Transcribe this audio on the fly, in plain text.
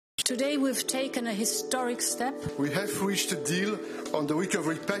Today we've taken a historic step. We have reached a deal on the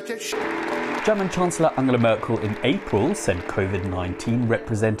recovery package. German Chancellor Angela Merkel in April said COVID-19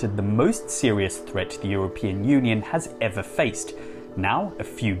 represented the most serious threat the European Union has ever faced. Now, a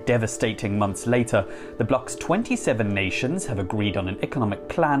few devastating months later, the bloc's 27 nations have agreed on an economic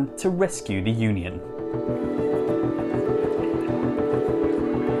plan to rescue the Union.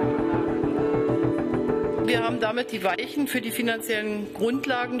 Wir haben damit die Weichen für die finanziellen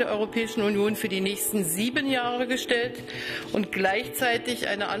Grundlagen der Europäischen Union für die nächsten 7 Jahre gestellt und gleichzeitig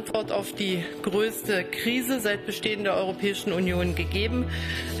eine Antwort auf die größte Krise seit Bestehen der Europäischen Union gegeben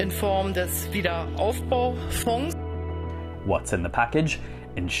in Form des Wiederaufbaufonds. What's in the package?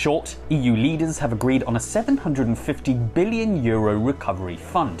 In short, EU leaders have agreed on a €750 billion recovery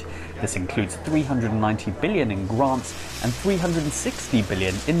fund. This includes €390 billion in grants and €360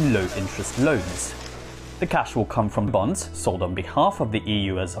 billion in low-interest loans. The cash will come from bonds sold on behalf of the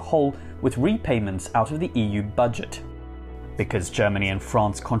EU as a whole, with repayments out of the EU budget. Because Germany and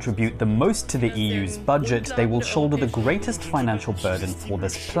France contribute the most to the EU's budget, they will shoulder the greatest financial burden for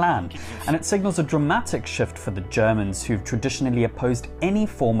this plan, and it signals a dramatic shift for the Germans who've traditionally opposed any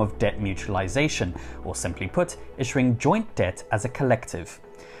form of debt mutualization, or simply put, issuing joint debt as a collective.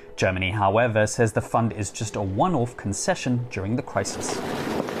 Germany, however, says the fund is just a one-off concession during the crisis.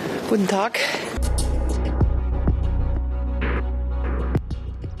 Guten Tag.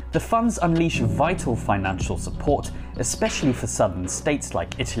 The funds unleash vital financial support, especially for southern states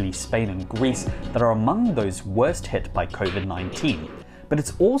like Italy, Spain and Greece that are among those worst hit by COVID-19. But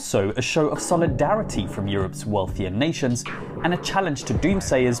it's also a show of solidarity from Europe's wealthier nations and a challenge to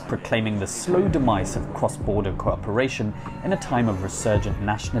doomsayers proclaiming the slow demise of cross-border cooperation in a time of resurgent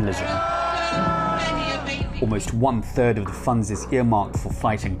nationalism. Almost 1/3 of the funds is earmarked for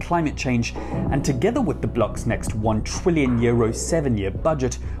fighting climate change, and together with the bloc's next €1 trillion 7-year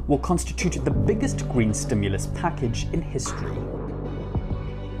budget will constitute the biggest green stimulus package in history.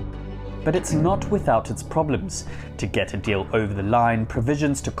 But it's not without its problems. To get a deal over the line,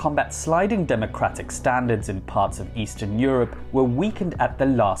 provisions to combat sliding democratic standards in parts of Eastern Europe were weakened at the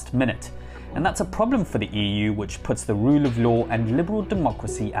last minute. And that's a problem for the EU, which puts the rule of law and liberal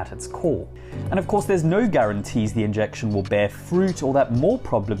democracy at its core. And of course, there's no guarantees the injection will bear fruit or that more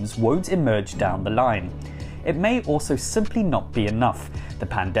problems won't emerge down the line. It may also simply not be enough. The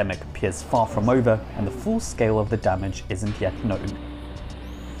pandemic appears far from over, and the full scale of the damage isn't yet known.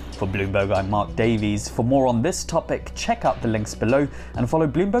 For Bloomberg, I'm Mark Davies. For more on this topic, check out the links below and follow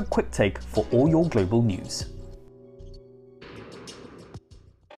Bloomberg Quick Take for all your global news.